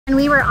When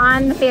we were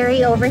on the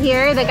ferry over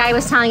here, the guy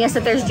was telling us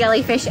that there's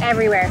jellyfish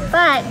everywhere.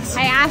 But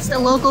I asked a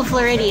local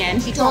Floridian.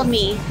 She told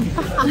me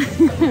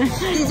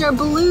these are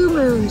blue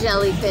moon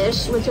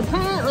jellyfish, which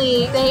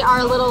apparently they are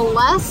a little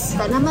less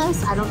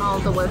venomous, I don't know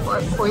the word for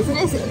it,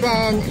 poisonous,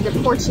 than the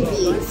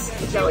Portuguese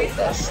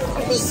jellyfish.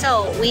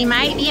 So we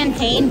might be in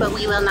pain, but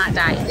we will not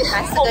die.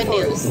 That's the good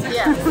news.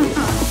 Yeah.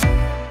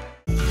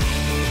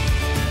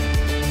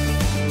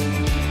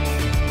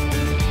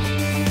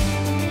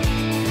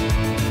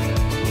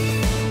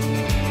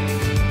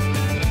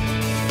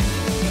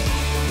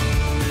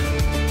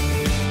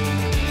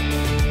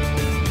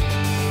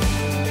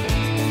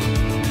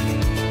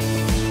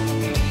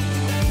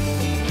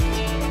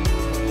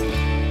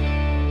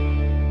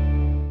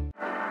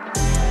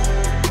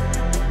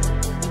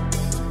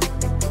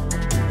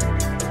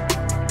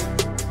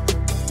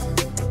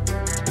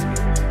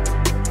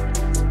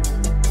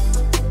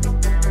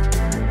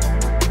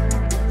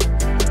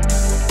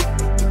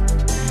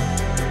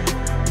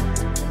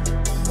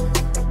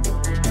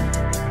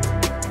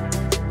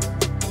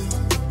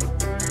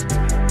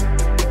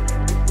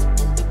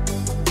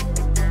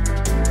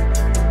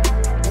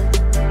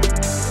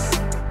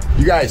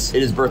 You guys,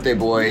 it is birthday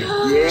boy,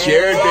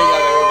 Jared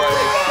Bingham,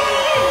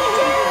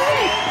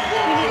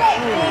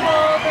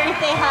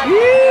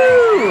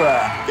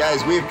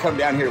 Guys, we've come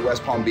down here to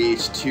West Palm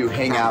Beach to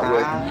hang out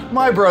with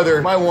my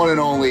brother, my one and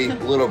only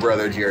little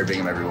brother, Jared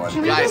Bingham, everyone.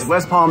 Guys,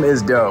 West Palm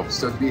is dope.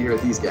 So to be here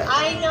with these guys.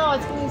 I know,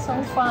 it's gonna be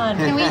so fun.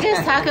 Can we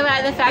just talk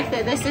about the fact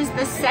that this is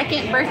the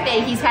second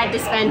birthday he's had to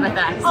spend with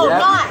us? Oh,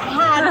 not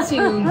had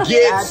to.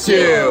 Get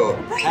to.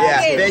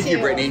 Yeah, thank you,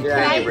 Brittany.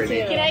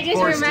 Can I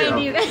just remind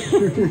you that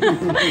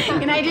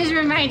can I just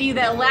remind you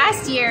that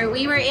last year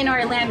we were in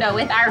Orlando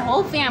with our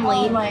whole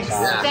family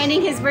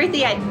spending his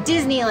birthday at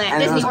Disneyland.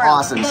 And Disney it was World.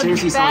 awesome.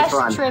 Seriously, so much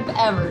fun. Best trip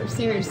ever,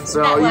 seriously.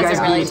 So you guys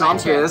beat Tom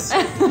Kiss.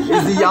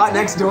 Is the yacht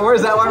next door?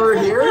 Is that why we're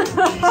here?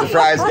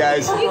 Surprise,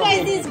 guys.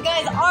 These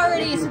guys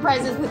already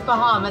surprised us with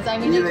Bahamas. I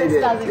mean, it just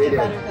doesn't get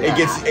better than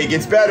that. It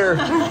gets better.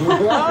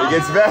 It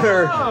gets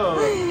better.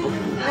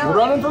 We're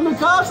running from the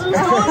cops.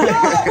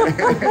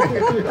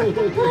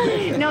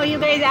 No, you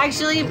guys,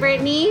 actually,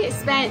 Brittany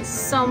spent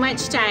so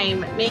much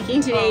time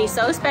making today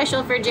so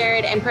special for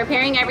Jared and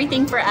preparing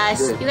everything for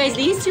us. You guys,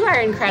 these two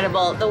are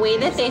incredible. The way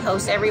that they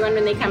host everyone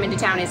when they come into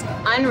town is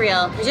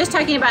unreal. I was just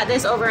talking about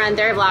this over on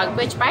their vlog,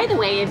 which, by the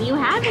way, if you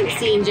haven't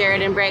seen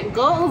Jared and Britt,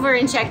 go over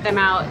and check them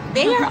out.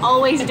 They are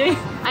always doing,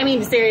 I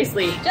mean,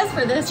 seriously. Just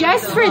for this.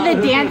 Just for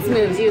the dance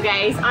moves, you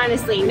guys.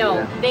 Honestly,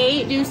 no.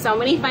 They do so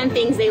many fun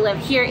things. They live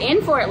here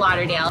in Fort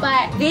Lauderdale,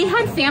 but they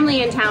had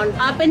family in town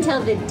up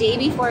until the day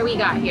before we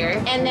got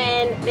here. And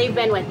then they've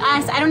been with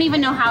us. I don't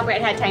even know how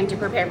Brett had time to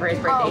prepare for his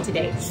birthday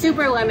today.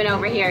 Super women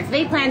over here.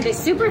 They planned this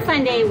super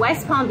fun day,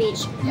 West Palm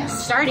Beach,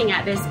 starting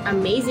at this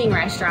amazing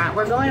restaurant.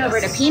 We're going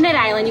over to Peanut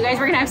Island. You guys,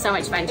 we're gonna have so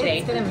much fun today.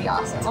 It's gonna be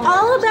awesome.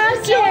 All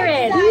about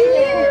Jared.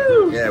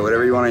 Yeah,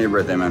 whatever you want on your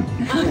birthday, man.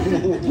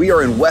 We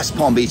are in West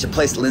Palm Beach, a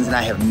place Lindsay and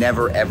I have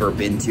never ever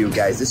been to.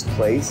 Guys, this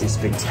place is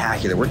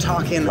spectacular. We're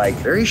talking like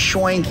very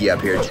schwanky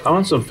up here. I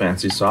want some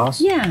fancy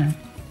sauce. Yeah.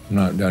 I'm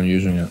not done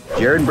using it.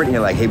 Jared and Brittany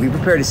are like, hey, be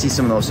prepared to see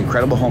some of the most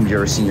incredible homes you've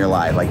ever seen in your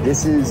life. Like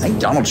this is, I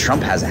think Donald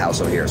Trump has a house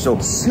over here. So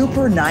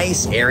super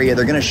nice area.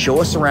 They're gonna show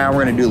us around.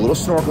 We're gonna do a little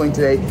snorkeling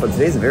today. But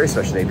today's a very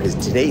special day because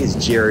today is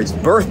Jared's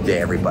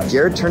birthday, everybody.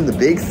 Jared turned the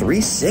big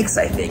 3-6,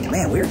 I think.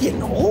 Man, we're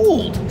getting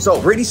old.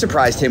 So Brittany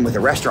surprised him with a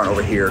restaurant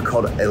over here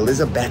called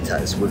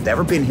Elisabetta's. We've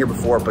never been here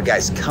before, but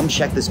guys, come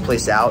check this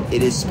place out.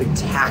 It is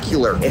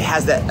spectacular. It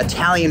has that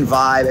Italian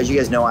vibe. As you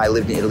guys know, I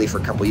lived in Italy for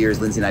a couple years.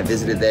 Lindsay and I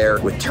visited there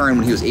with Turin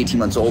when he was 18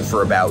 months old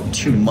for about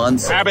 2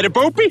 months.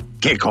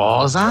 Che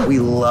cosa? We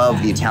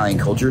love the Italian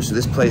culture, so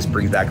this place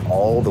brings back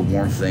all the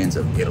warm feelings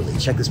of Italy.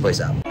 Check this place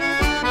out.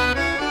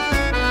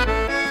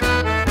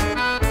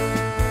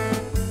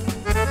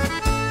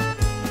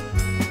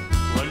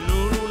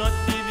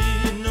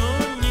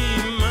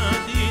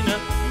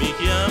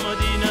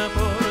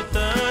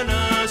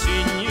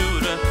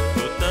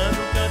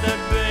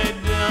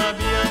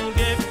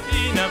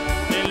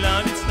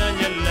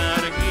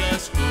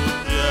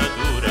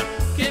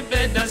 Che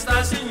bella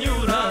sta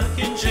signora,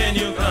 che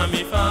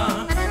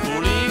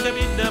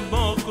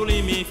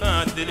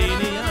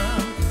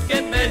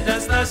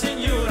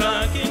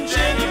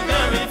ingenio che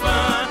mi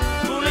fa,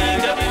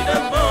 pulica vita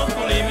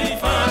boccoli mi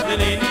fa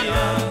deliria.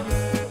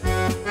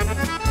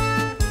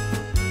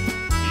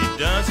 I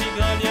dasi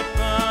gali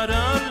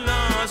appara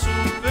la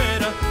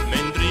supera,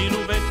 mentre il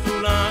lupetto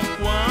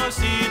l'acqua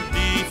si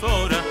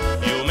difora,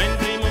 io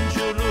mentre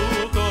mangio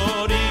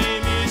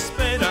lucori mi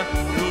spera,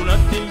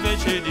 l'ulatte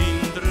invece di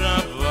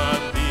intrava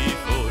di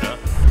fora.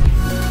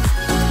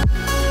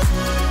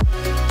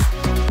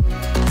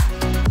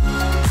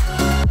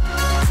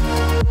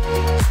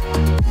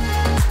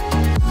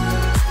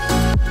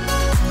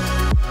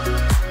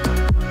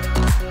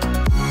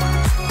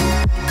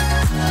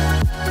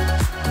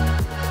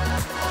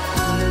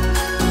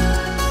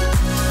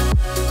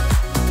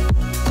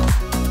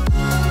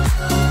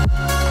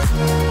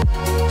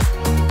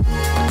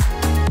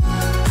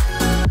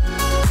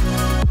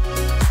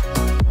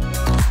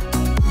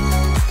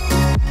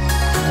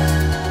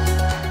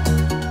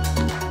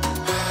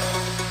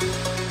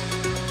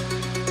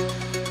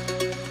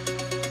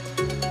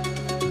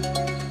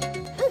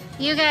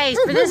 You guys,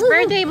 this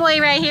birthday boy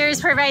right here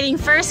is providing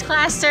first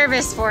class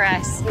service for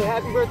us. Hey,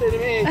 happy birthday to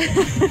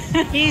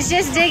me. He's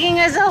just digging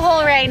us a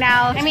hole right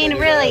now. I mean,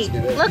 really,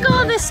 look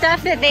all the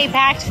stuff that they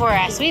packed for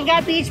us. We've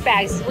got beach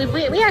bags.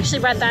 We actually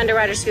brought the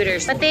underwater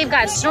scooters, but they've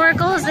got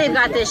snorkels. They've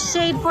got this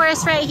shade for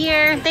us right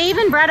here. They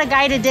even brought a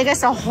guy to dig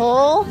us a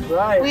hole.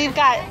 Right. We've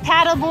got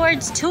paddle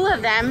boards, 2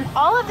 of them.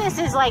 All of this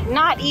is like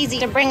not easy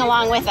to bring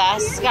along with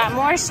us. Got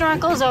more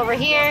snorkels over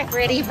here.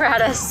 Brittany brought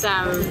us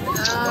some.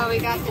 Oh, we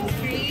got the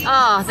tree.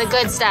 Oh, the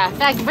good stuff.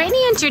 Like,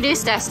 Brittany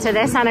introduced us to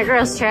this on a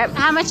girls trip.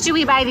 How much do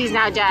we buy these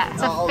now, Jet?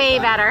 It's a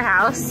fave at our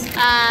house.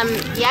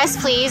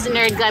 Yes, please,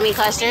 Nerd Gummy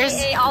Clusters.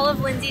 I ate all of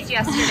Lindsay's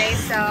yesterday,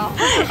 so.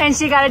 And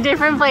she got a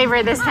different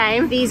flavor this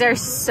time. These are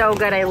so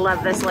good. I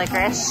love this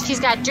licorice. She's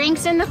got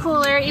drinks in the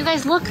cooler. You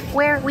guys, look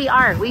where we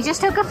are. We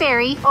just took a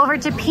ferry over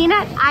to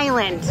Peanut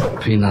Island.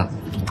 Peanut.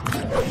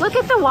 Look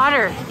at the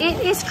water.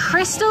 It is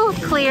crystal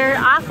clear,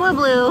 aqua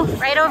blue.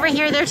 Right over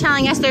here, they're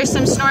telling us there's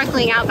some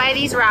snorkeling out by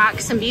these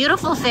rocks, some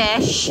beautiful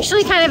fish.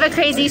 Actually kind of a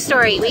crazy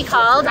story. We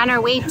called on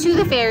our way to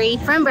the ferry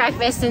from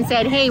breakfast and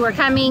said, hey, we're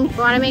coming. We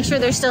want to make sure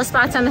there's still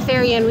spots on the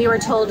ferry, and we were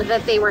told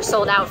that they were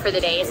sold out for the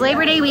day. It's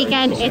Labor Day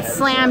weekend, it's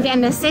slammed,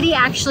 and the city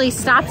actually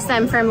stops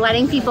them from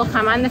letting people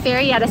come on the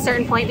ferry at a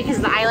certain point because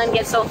the island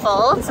gets so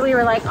full. So we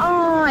were like,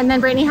 oh, and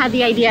then Brittany had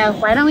the idea,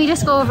 why don't we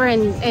just go over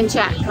and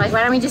check? Like,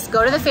 why don't we just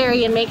go to the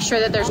ferry and make sure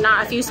that there's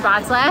not a few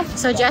spots left?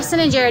 So Justin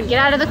and Jared get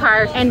out of the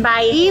car and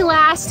buy the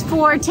last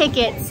 4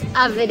 tickets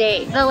of the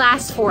day. The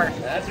last 4.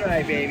 That's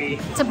right, baby.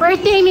 It's a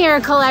birthday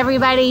miracle,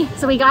 everybody.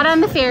 So we got on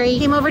the ferry,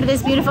 came over to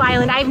this beautiful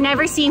island. I've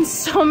never seen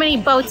so many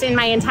boats in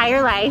my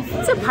entire life.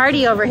 It's a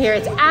party over here.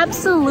 It's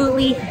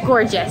absolutely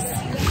gorgeous.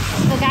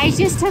 The guys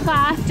just took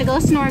off to go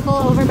snorkel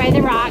over by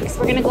the rocks.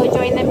 We're gonna go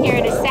join them here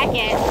in a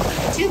second.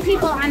 2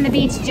 people on the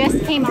beach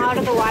just came out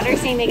of the water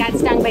saying they got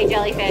stung by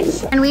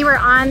jellyfish. And we were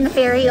on the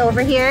ferry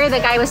over here. The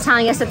guy was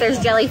telling us that there's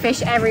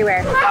jellyfish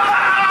everywhere.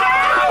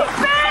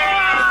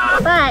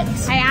 But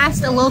I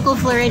asked a local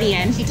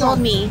Floridian. She told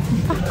me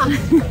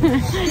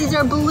These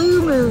are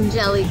blue moon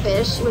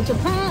jellyfish, which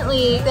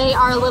apparently they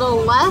are a little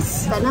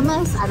less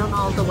venomous, I don't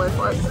know the word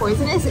for it,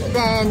 poisonous,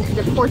 than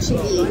the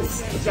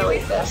Portuguese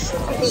jellyfish.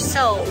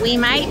 so. We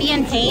might be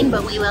in pain,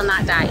 but we will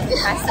not die.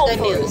 That's the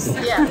good news.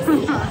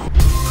 Yeah.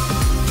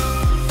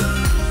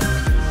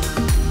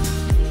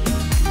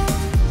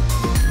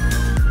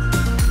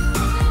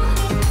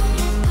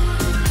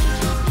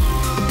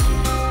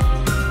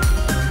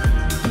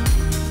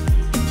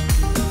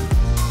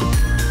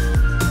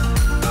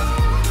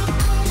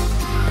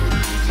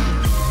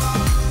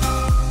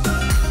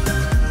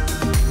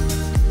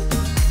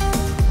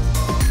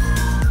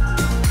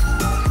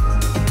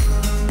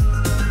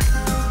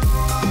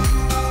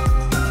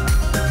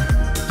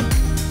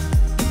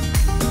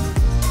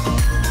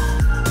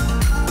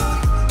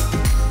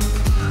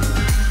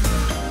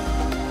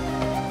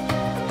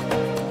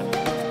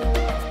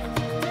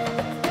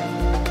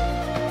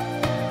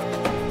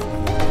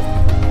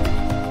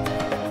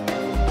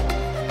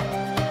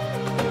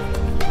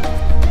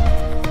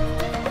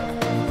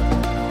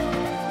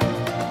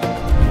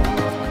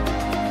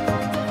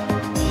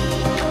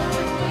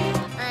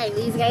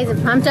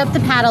 Have pumped up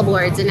the paddle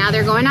boards, and now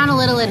they're going on a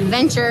little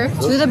adventure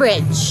to the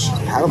bridge.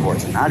 Paddle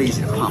boards are not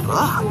easy to pump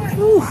up.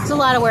 Ooh, it's a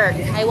lot of work.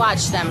 I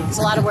watched them. It's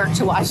a lot of work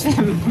to watch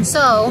them.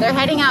 So they're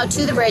heading out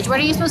to the bridge. What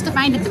are you supposed to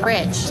find at the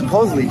bridge?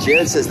 Supposedly,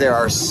 Jared says there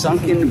are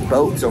sunken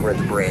boats over at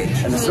the bridge,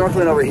 and the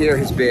snorkeling over here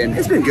it's been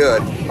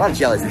good. A lot of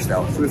jellyfish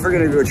though. So if we're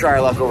gonna go try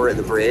our luck over at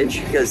the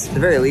bridge, because at the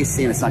very least,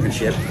 seeing a sunken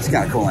ship, it's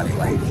kind of cool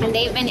anyway. And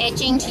they've been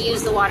itching to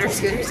use the water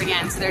scooters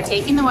again, so they're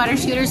taking the water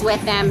scooters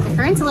with them. The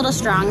current's a little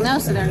strong though,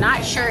 so they're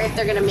not sure if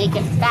they're gonna make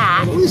it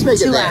back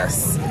to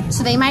us.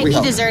 So they might be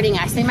deserting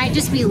us. They might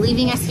just be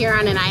leaving us here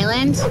on an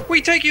island. We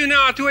take you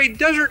now to a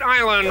desert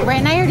island. Brett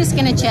and I are just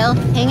gonna chill,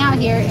 hang out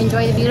here,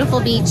 enjoy the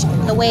beautiful beach,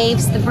 the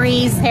waves, the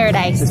breeze,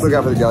 paradise. Just look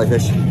out for the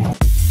jellyfish.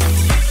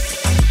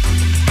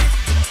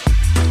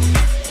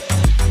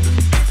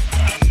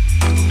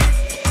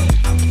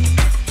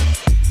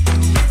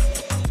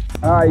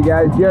 All right, you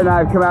guys, Jared and I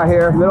have come out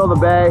here, middle of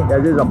the bay.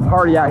 Guys, there's a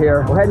party out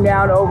here. We're heading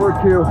down over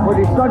to where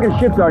these sunken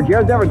ships are.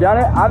 Jared's never done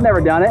it. I've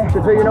never done it.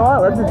 So you know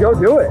what? Let's just go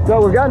do it.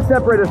 So we've gotten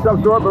separated of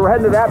some sort, but we're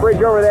heading to that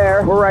bridge over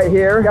there. We're right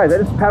here. Guys, I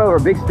just paddled over a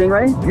big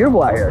stingray. It's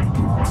beautiful out here.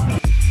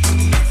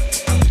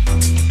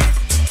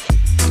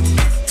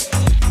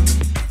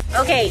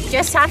 Okay,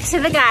 just talked to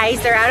the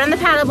guys. They're out on the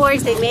paddle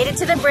boards. They made it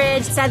to the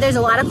bridge. Said there's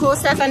a lot of cool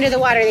stuff under the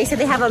water. They said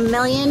they have 1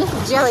 million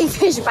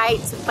jellyfish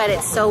bites, but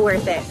it's so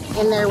worth it,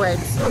 in their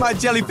words. My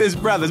jellyfish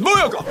brothers.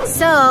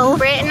 So,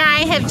 Britt and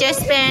I have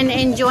just been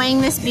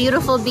enjoying this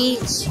beautiful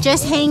beach,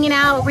 just hanging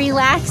out,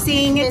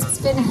 relaxing.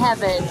 It's been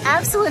heaven.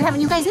 Absolute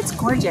heaven. You guys, it's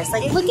gorgeous.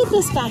 Like, look at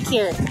this back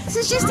here. This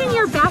is just in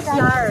your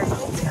backyard.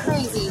 It's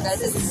crazy.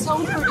 That is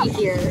so pretty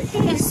here.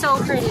 It is so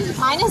pretty.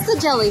 Minus the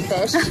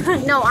jellyfish.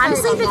 No,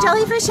 honestly, the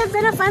jellyfish have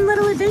been a fun little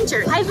little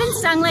adventure. I've been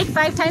stung like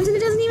 5 times and it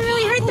doesn't even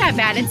really hurt that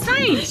bad. It's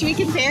fine. Should we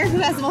compare who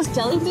has the most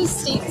jellyfish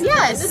stings?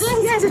 Yes,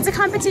 yes, it's a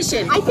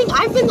competition. I think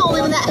I've been the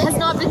only one that has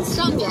not been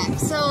stung yet,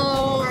 so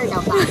I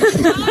doubt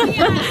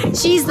that.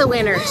 She's the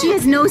winner. She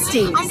has no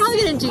stings. I'm probably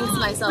gonna jinx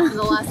myself in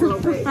the last little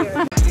bit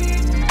here.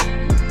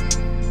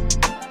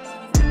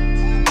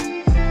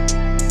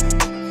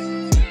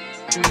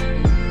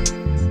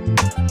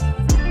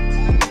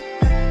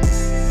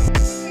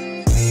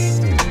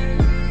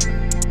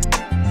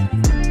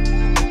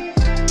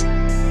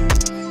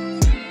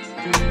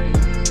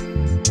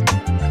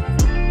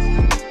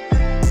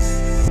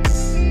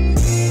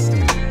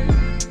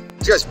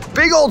 Just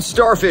big old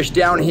starfish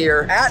down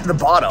here at the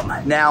bottom.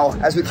 Now,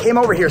 as we came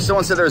over here,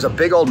 someone said there was a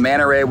big old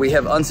manta ray. We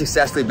have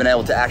unsuccessfully been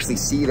able to actually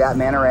see that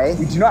manta ray.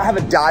 We do not have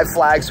a dive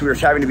flag, so we were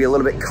having to be a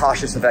little bit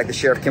cautious. In fact, the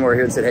sheriff came over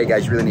here and said, hey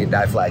guys, you really need a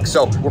dive flag.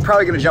 So we're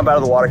probably gonna jump out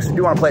of the water because we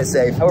do wanna play it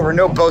safe. However,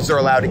 no boats are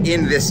allowed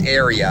in this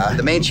area.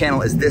 The main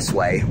channel is this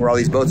way, where all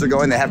these boats are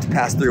going. They have to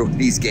pass through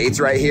these gates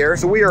right here.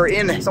 So we are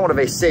in somewhat of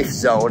a safe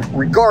zone.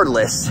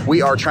 Regardless,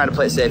 we are trying to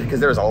play it safe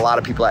because there's a lot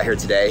of people out here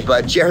today.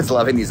 But Jared's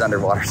loving these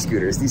underwater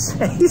scooters. These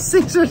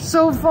things are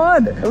so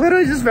fun. I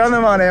literally just found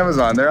them on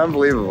Amazon. They're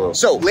unbelievable.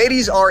 So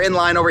ladies are in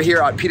line over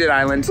here on Peanut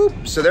Island.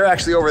 Boop. So they're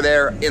actually over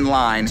there in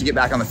line to get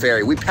back on the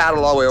ferry. We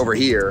paddled all the way over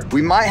here.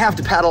 We might have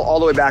to paddle all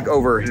the way back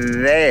over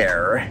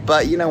there,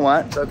 but you know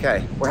what? It's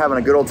okay. We're having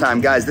a good old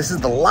time. Guys, this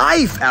is the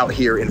life out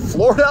here in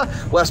Florida,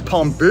 West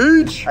Palm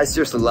Beach. I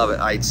seriously love it.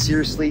 I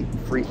seriously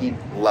freaking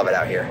love it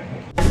out here.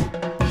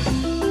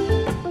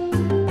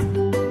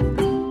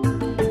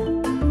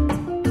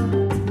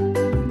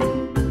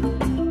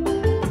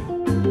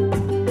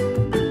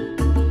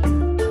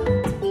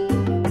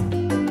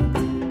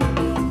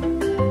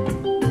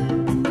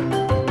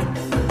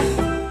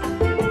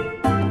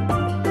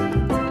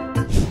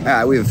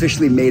 We've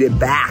officially made it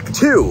back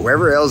to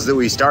wherever else that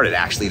we started,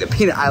 actually, the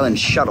Peanut Island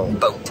shuttle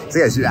boat. So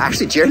guys,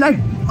 actually, Jared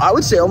and I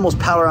would say almost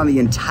paddled around the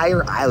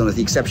entire island with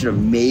the exception of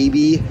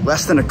maybe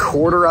less than a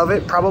quarter of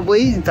it,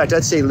 probably. In fact,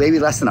 I'd say maybe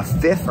less than a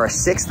fifth or a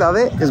sixth of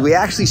it, because we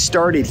actually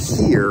started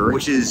here,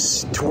 which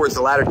is towards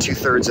the latter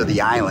 2/3 of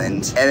the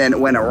island, and then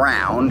went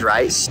around,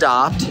 right?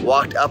 Stopped,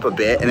 walked up a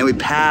bit, and then we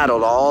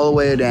paddled all the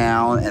way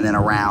down and then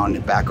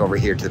around back over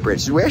here to the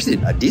bridge. So we actually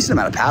did a decent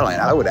amount of paddling.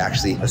 I would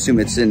actually assume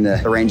it's in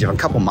the range of a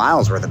couple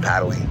miles worth of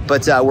paddling.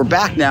 But we're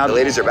back now. The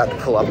ladies are about to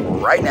pull up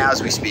right now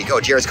as we speak. Oh,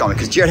 Jared's calling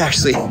because Jared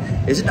actually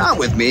is not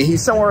with me.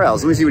 He's somewhere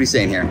else. Let me see what he's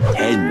saying here.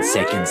 10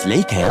 seconds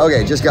later.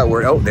 Okay, just got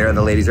word. Oh, there are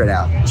the ladies right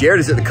now. Jared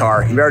is at the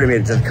car. He already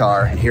made it to the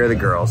car. And here are the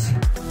girls.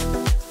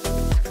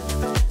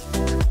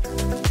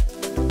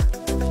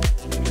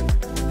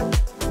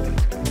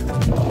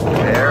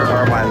 There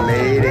are my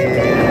ladies.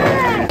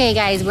 Okay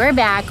guys, we're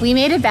back. We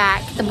made it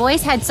back. The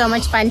boys had so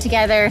much fun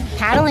together,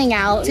 paddling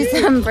out to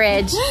some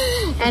bridge,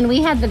 and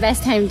we had the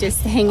best time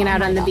just hanging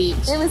out on the beach.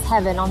 It was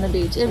heaven on the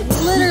beach. It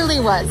literally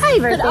was. Hi,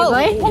 birthday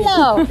boy.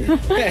 Hello.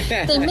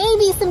 There may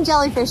be some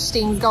jellyfish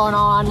stings going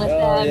on with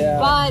them,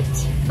 but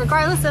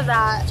regardless of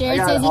that, I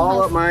got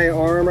all up my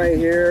arm right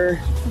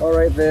here, all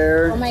right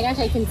there. Oh my gosh,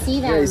 I can see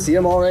them. Yeah, you see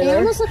them all right they there?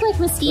 almost look like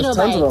mosquito There's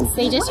tons of bites. them.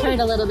 They just hurt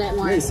a little bit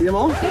more. Yeah, you see them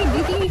all? hey, do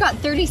you think you got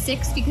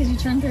 36 because you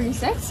turned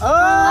 36?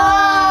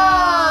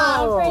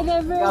 Oh! For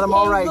the Got them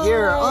all right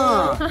here.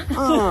 Oh.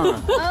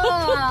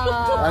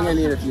 I'm gonna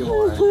need a few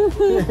more.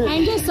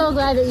 I'm just so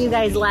glad that you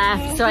guys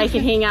laughed so I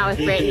could hang out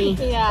with Brittany.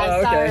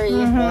 Yeah, sorry.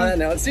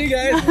 Now, see you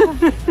guys.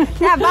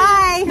 Yeah,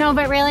 bye. No,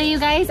 but really, you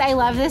guys, I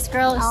love this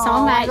girl so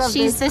I much. love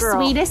She's the this girl.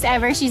 sweetest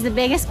ever. She's the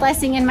biggest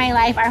blessing in my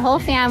life. Our whole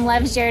fam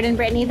loves Jared and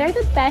Brittany. They're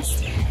the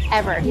best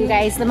ever, you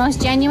guys. The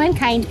most genuine,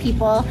 kind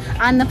people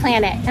on the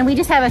planet. And we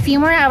just have a few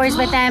more hours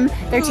with them.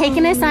 They're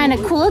taking us on a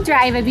cool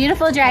drive, a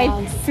beautiful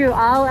drive through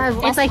all of,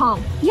 West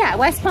Palm. Yeah,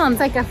 West Palm. It's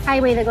like a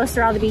highway that goes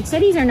through all the beach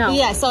cities, or no?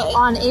 Yeah, so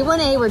on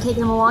A1A, we're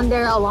taking them along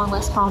there, along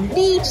West Palm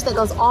Beach, that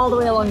goes all the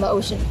way along the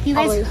ocean. You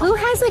All the guys, way who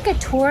has like a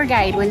tour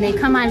guide when they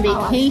come on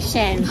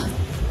vacation?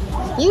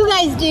 You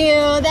guys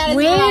do. That is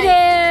We right.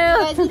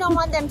 do. Guys, we don't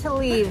want them to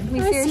leave.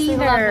 We Us seriously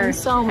love either. them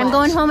so much. I'm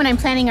going home and I'm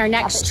planning our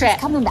next trip.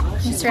 She's coming back.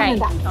 She's right.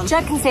 coming back.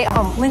 Judd can stay at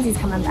home. Lindsay's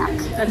coming back.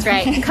 That's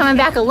right. I'm coming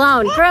back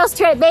alone. Girls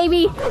trip,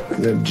 baby.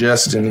 The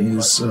Justin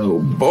is so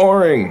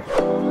boring.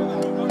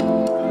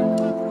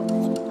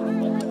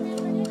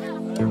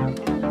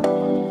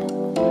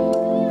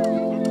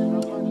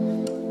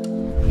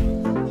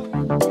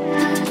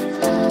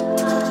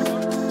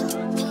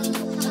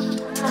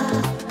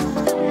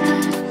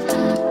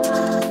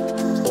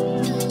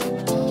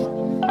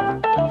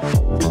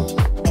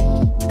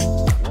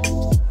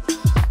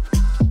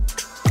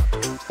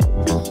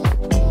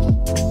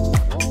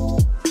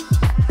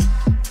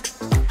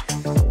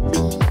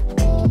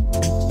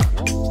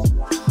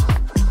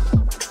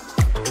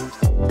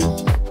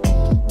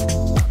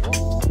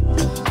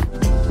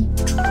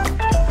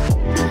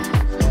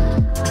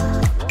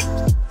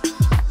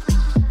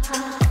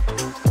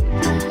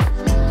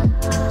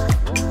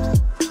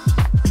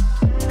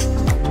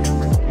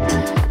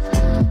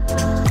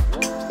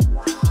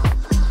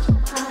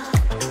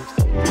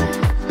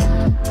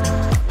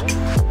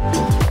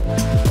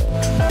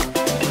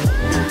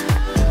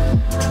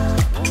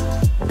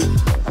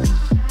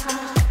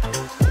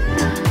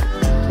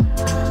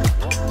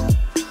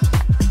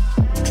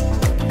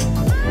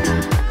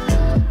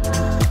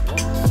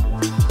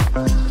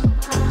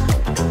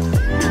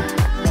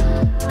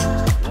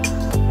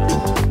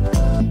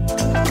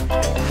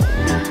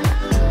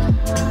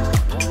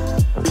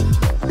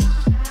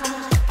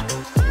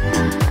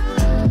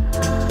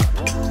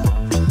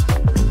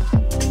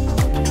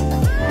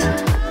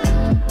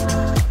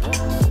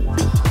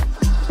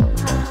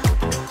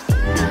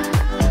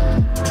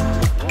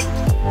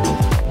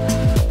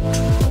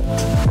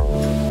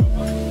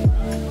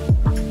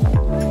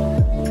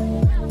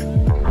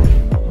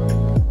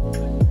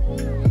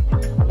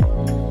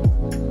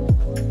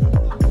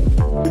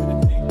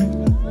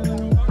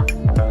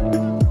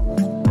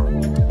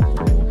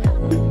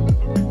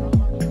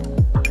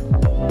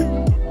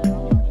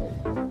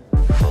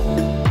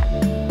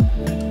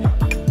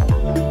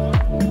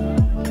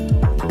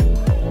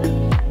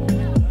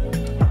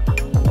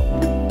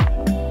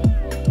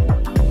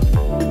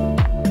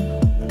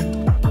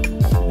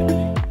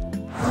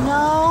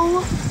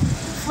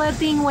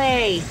 flipping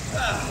way.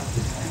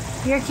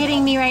 You're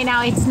kidding me right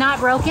now. It's not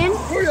broken?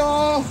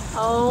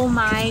 Oh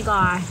my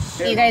gosh.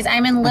 You guys,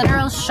 I'm in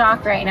literal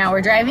shock right now.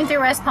 We're driving through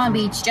West Palm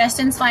Beach.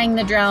 Justin's flying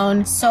the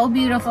drone. So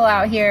beautiful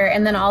out here.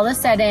 And then all of a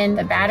sudden,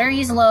 the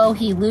battery's low.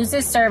 He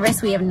loses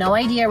service. We have no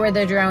idea where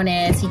the drone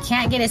is. He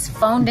can't get his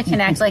phone to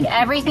connect. Like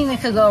everything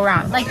that could go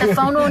wrong. Like the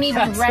phone won't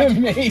even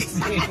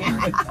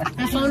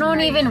the phone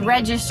won't even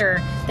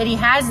register that he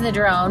has the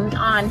drone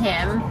on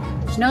him.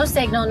 There's no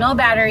signal, no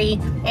battery,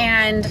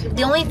 and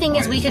the only thing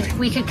is we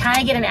could kind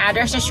of get an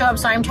address to show up,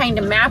 so I'm trying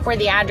to map where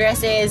the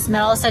address is, and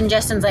then all of a sudden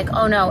Justin's like,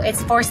 oh no,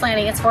 it's forced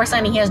landing, it's forced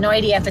landing. He has no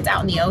idea if it's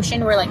out in the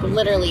ocean. We're like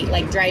literally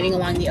like driving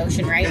along the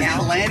ocean right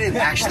now. It landed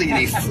actually in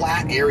a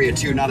flat area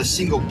too, not a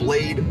single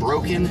blade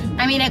broken.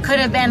 I mean, it could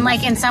have been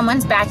like in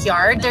someone's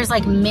backyard. There's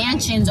like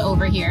mansions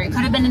over here. It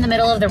could have been in the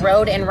middle of the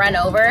road and run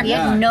over. We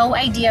had no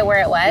idea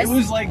where it was. It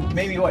was like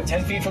maybe what,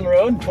 10 feet from the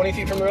road, 20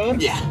 feet from the road?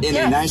 Yeah, in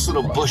a nice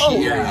little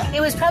bushy area.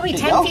 It was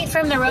probably 10 feet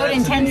from the road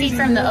and 10 feet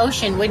from the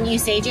ocean, wouldn't you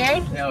say,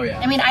 Jared? Oh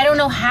yeah. I mean, I don't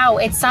know how.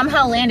 It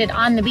somehow landed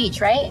on the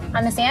beach, right?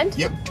 On the sand?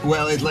 Yep.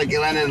 Well, it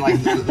landed in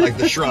like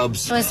the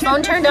shrubs. So his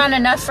phone turned on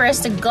enough for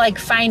us to like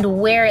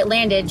find where it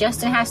landed.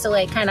 Justin has to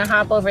like kind of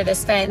hop over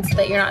this fence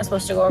that you're not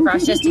supposed to go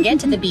across just to get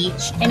to the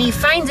beach. And he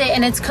finds it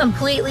and it's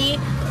completely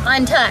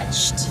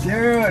untouched.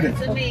 Dude,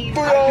 It's amazing.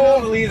 I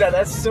cannot believe that.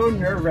 That's so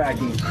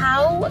nerve-wracking.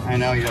 How? I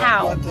know, you're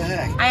How? like, what the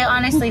heck? I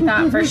honestly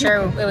thought for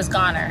sure it was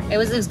goner. It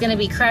was gonna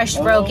be crushed,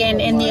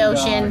 broken in the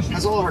ocean.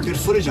 Has all of our good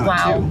footage on it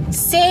Wow. too.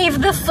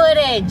 Save the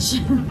footage.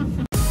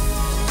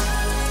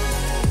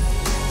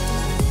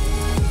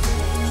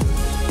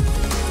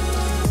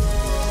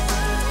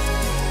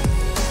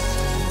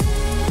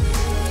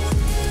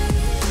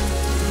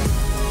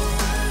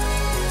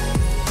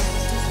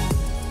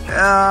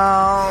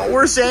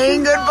 We're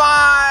saying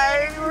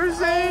goodbye. We're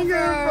saying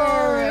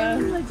goodbye.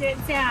 Legit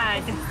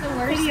sad. It's the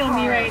worst video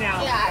me right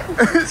now.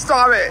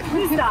 Stop it.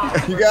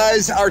 Stop. You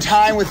guys, our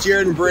time with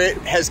Jared and Britt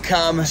has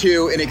come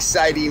to an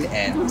exciting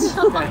end.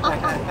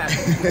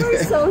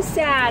 We're so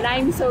sad.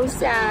 I'm so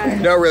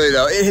sad. No, really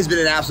though, it has been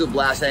an absolute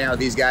blast hanging out with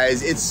these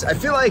guys. I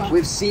feel like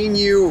we've seen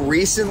you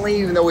recently,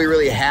 even though we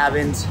really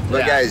haven't.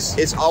 But guys,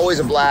 it's always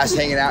a blast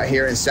hanging out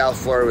here in South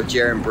Florida with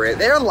Jared and Britt.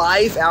 Their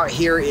life out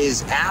here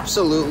is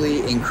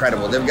absolutely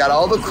incredible. They've got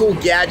all the cool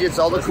gadgets,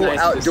 all the cool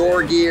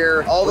outdoor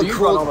gear, all the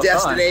cool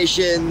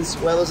destinations.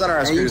 Well, it was on our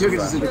house. And you took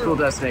us to the cool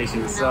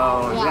destinations,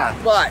 so yeah.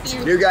 But,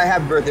 new guy,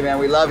 happy birthday, man.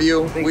 We love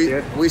you.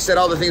 Thanks, we said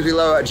all the things we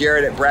love about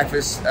Jared at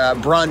breakfast,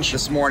 brunch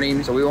this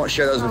morning, so we won't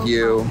share those with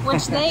you.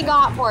 Which they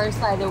got for us,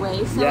 by the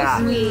way. So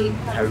sweet.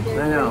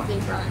 I know.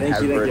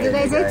 Thank you. You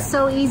guys, it's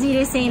so easy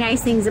to say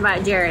nice things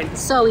about Jared.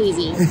 So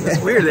easy.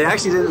 It's weird. They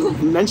actually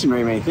didn't mention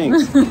very many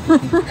things.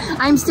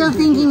 I'm still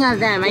thinking of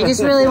them. I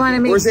just really want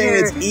to make sure. We're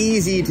saying it's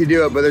easy to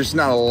do it, but there's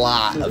not a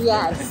lot of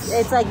Yes.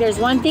 It's like there's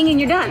one thing and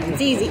you're done.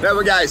 It's easy. No,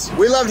 but guys,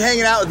 we loved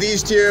hanging out with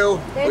these two.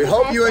 We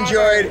hope you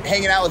enjoyed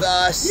hanging out with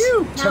us.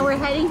 Now we're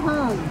heading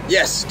home.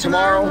 Yes,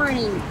 tomorrow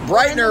morning.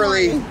 bright and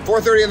early,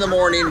 4:30 in the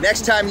morning.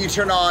 Next time you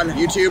turn on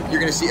YouTube, you're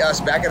gonna see us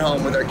back at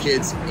home with our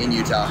kids in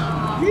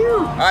Utah.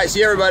 All right, see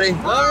you everybody.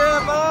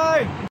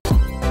 Bye.